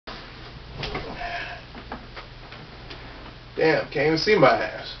Damn, can't even see my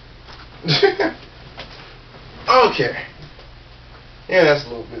ass. Okay. Yeah, that's a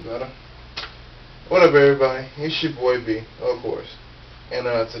little bit better. What up, everybody? It's your boy B, of course. And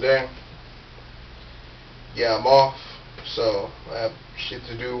today, yeah, I'm off, so I have shit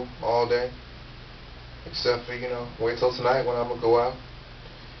to do all day. Except for, wait till tonight when I'm gonna go out.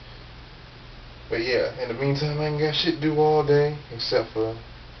 But yeah, in the meantime, I ain't got shit to do all day except for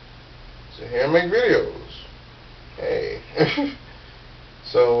sit here and make videos. Hey.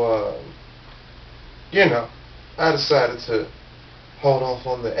 So, I decided to hold off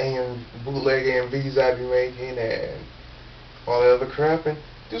on the bootleg AMVs I be making and all that other crap and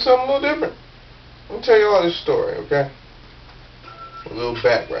do something a little different. Let me tell you all this story, okay? A little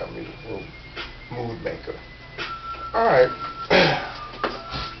background music, a little mood maker. Alright.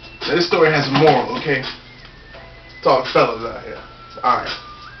 Now this story has a moral, okay? To all the fellas out here. Alright.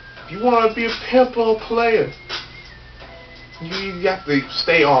 If you want to be a pimp or a player, you have to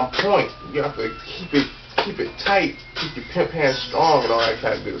stay on point. You have to keep it tight, keep your pimp hands strong and all that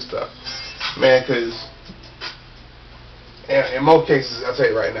kind of good stuff. Man, because in most cases, I'll tell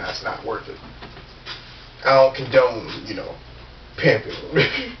you right now, it's not worth it. I don't condone, pimping.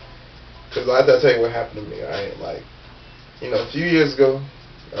 Because I'll tell you what happened to me. I ain't a few years ago,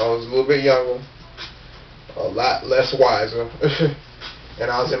 I was a little bit younger, a lot less wiser, and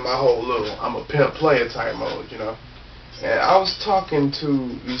I was in my whole little I'm a pimp player type mode, And I was talking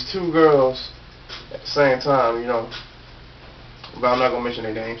to these two girls at the same time, but I'm not going to mention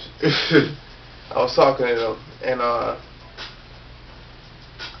their names. I was talking to them, and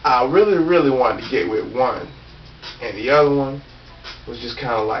I really, really wanted to get with one, and the other one was just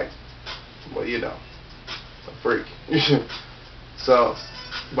kind of like, well, a freak. So,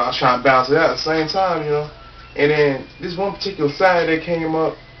 but I was trying to balance it out at the same time, And then this one particular Saturday came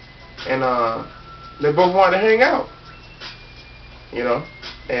up, and they both wanted to hang out,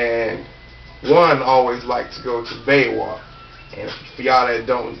 And one always liked to go to Baywalk, and for y'all that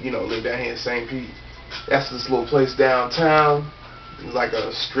don't, live down here in St. Pete, that's this little place downtown. It's like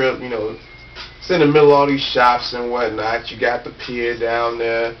a strip, it's in the middle of all these shops and whatnot. You got the pier down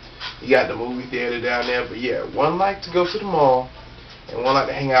there, you got the movie theater down there. But yeah, one liked to go to the mall, and one liked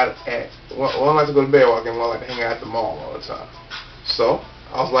to hang out one liked to go to Baywalk, and one liked to hang out at the mall all the time. So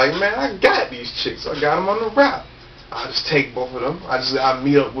I was like, man, I got these chicks. So I got them on the route. I'll just take both of them. I'll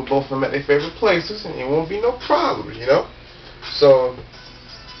meet up with both of them at their favorite places, and it won't be no problems, So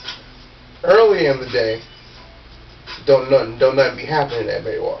early in the day, don't nothing be happening at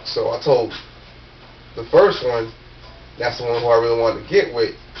Baywalk. So I told the first one, that's the one who I really wanted to get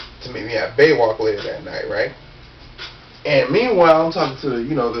with, to meet me at Baywalk later that night, right? And meanwhile, I'm talking to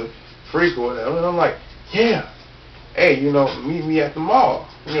the freak or whatever, and I'm like, yeah, hey, meet me at the mall,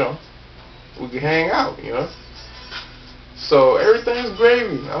 we can hang out, So everything's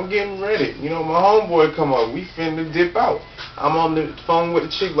gravy. I'm getting ready. My homeboy come up. We finna dip out. I'm on the phone with the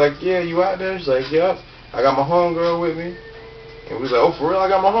chick like, yeah, you out there? She's like, yep. I got my homegirl with me. And we was like, oh, for real? I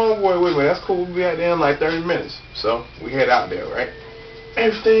got my homeboy with me. That's cool. We'll be out there in like 30 minutes. So we head out there, right?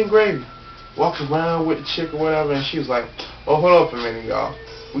 Everything gravy. Walked around with the chick or whatever, and she was like, oh, hold up a minute, y'all.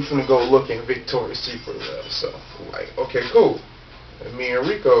 We finna go look in Victoria's Secret or whatever. So we're like, okay, cool. And me and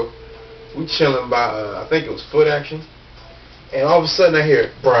Rico, we chilling by, I think it was Foot Action. And all of a sudden I hear,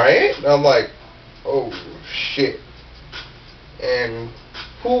 Brian? And I'm like, oh, shit. And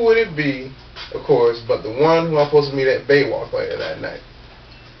who would it be, of course, but the one who I'm supposed to meet at Baywalk later that night.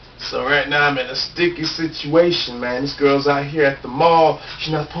 So right now I'm in a sticky situation, man. This girl's out here at the mall.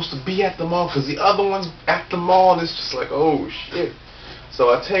 She's not supposed to be at the mall because the other one's at the mall. And it's just like, oh, shit.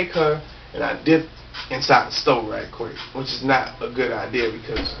 So I take her and I dip inside the store right quick, which is not a good idea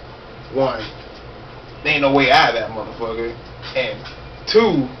because, one, there ain't no way out of that motherfucker. And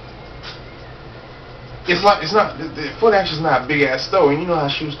two, the Foot Action's not a big ass store, and you know how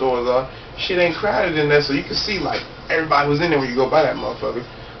shoe stores are. Shit ain't crowded in there, so you can see like everybody who's in there when you go by that motherfucker.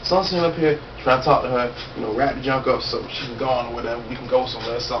 So I'm sitting up here trying to talk to her, wrap the junk up so she can go on or whatever. We can go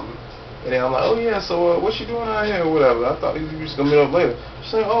somewhere or something. And then I'm like, oh yeah, so what you doing out here or whatever? I thought we were just gonna meet up later.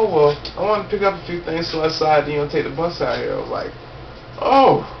 She's like, oh well, I want to pick up a few things, so I decided to take the bus out here. I was like,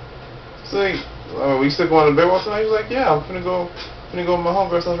 oh, so. We still going to Baywalk tonight? He was like, yeah, I'm finna go with my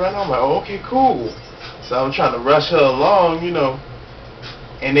homegirl's house right now. I'm like, oh, okay, cool. So I'm trying to rush her along,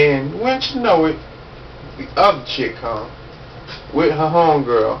 And then, wouldn't you know it, the other chick come with her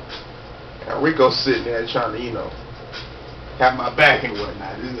homegirl, and Rico's sitting there trying to, have my back and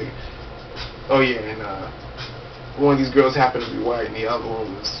whatnot. This nigga. Oh yeah, and one of these girls happened to be white, and the other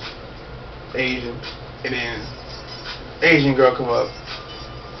one was Asian. And then Asian girl come up,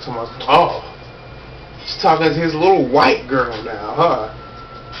 oh. talking to his little white girl now, huh?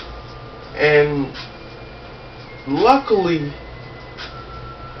 And luckily,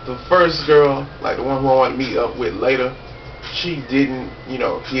 the first girl, like the one who I want to meet up with later, she didn't, you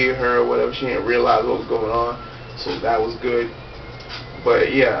know, hear her or whatever. She didn't realize what was going on, so that was good.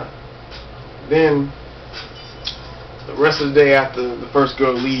 But yeah, then the rest of the day after the first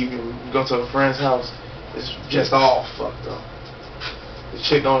girl leave and go to her friend's house, it's just all fucked up. The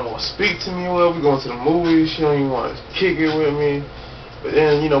chick don't want to speak to me or whatever. We going to the movies. She don't even want to kick it with me. But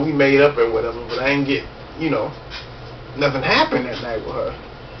then, you know, we made up or whatever. But I ain't get, you know, nothing happened that night with her.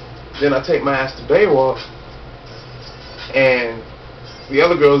 Then I take my ass to Baywalk, and the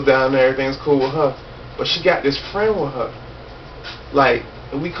other girl's down there. Everything's cool with her. But she got this friend with her. Like,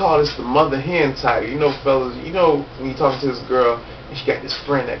 we call this the mother hen title. You know, fellas, you know when you talking to this girl and she got this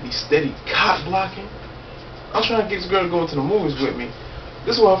friend that be steady cock blocking. I'm trying to get this girl to go into the movies with me.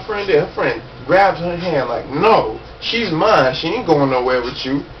 This is what her friend did. Her friend grabbed her hand like, no, she's mine. She ain't going nowhere with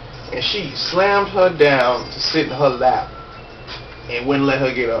you. And she slammed her down to sit in her lap and wouldn't let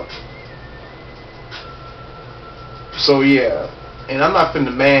her get up. So yeah, and I'm not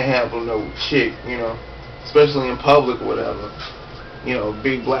finna manhandle no chick, you know, especially in public or whatever. You know,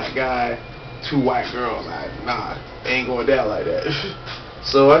 big black guy, 2 white girls. Nah, ain't going down like that.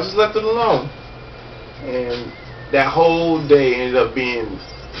 So I just left it alone. And that whole day ended up being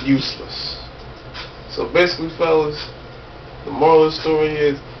useless. So basically, fellas, the moral of the story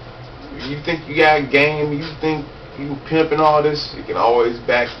is, you think you got game, you think you pimping all this, it can always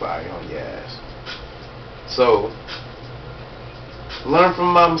backfire on your ass. So learn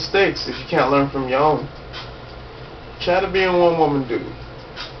from my mistakes if you can't learn from your own. Try to be a one-woman dude.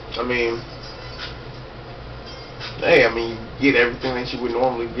 I mean, hey, you get everything that you would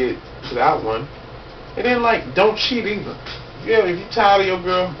normally get without one. And then, like, don't cheat either. Yeah, if you're tired of your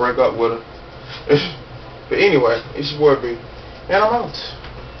girl, break up with her. But anyway, it's your boy B, and I'm out.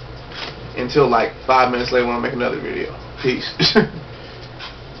 Until like 5 minutes later when I make another video. Peace.